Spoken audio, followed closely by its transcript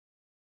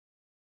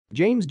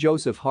James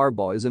Joseph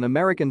Harbaugh is an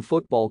American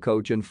football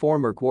coach and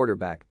former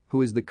quarterback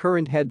who is the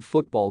current head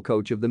football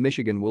coach of the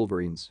Michigan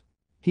Wolverines.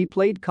 He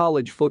played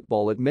college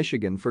football at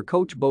Michigan for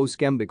coach Bo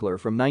Schembechler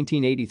from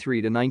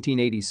 1983 to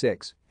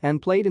 1986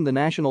 and played in the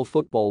National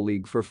Football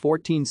League for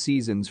 14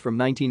 seasons from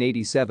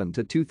 1987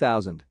 to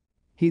 2000.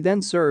 He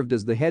then served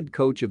as the head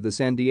coach of the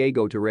San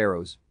Diego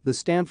Toreros, the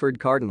Stanford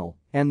Cardinal,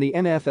 and the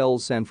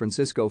NFL's San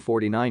Francisco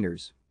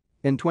 49ers.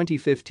 In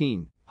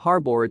 2015,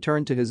 Harbaugh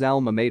returned to his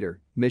alma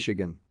mater,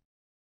 Michigan.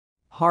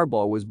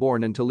 Harbaugh was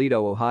born in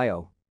Toledo,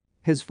 Ohio.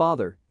 His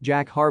father,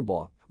 Jack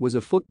Harbaugh, was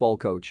a football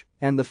coach,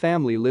 and the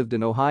family lived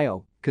in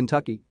Ohio,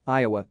 Kentucky,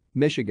 Iowa,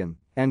 Michigan,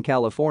 and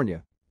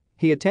California.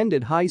 He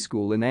attended high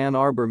school in Ann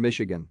Arbor,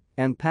 Michigan,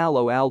 and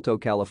Palo Alto,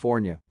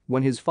 California,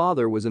 when his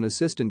father was an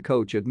assistant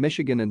coach at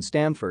Michigan and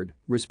Stanford,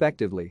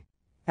 respectively.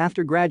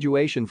 After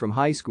graduation from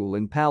high school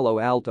in Palo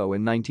Alto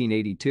in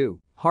 1982,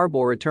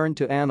 Harbaugh returned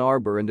to Ann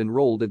Arbor and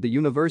enrolled at the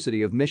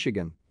University of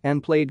Michigan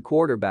and played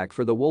quarterback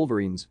for the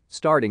Wolverines,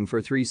 starting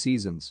for 3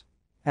 seasons.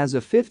 As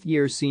a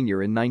fifth-year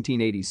senior in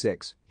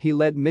 1986, he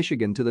led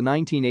Michigan to the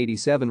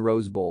 1987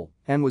 Rose Bowl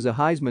and was a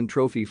Heisman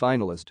Trophy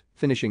finalist,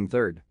 finishing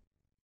third.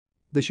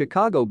 The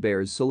Chicago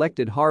Bears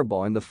selected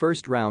Harbaugh in the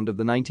first round of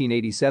the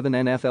 1987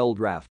 NFL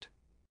Draft.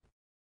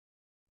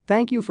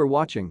 Thank you for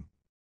watching.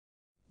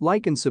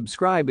 Like and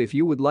subscribe if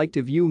you would like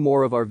to view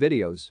more of our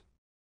videos.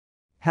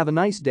 Have a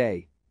nice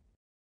day.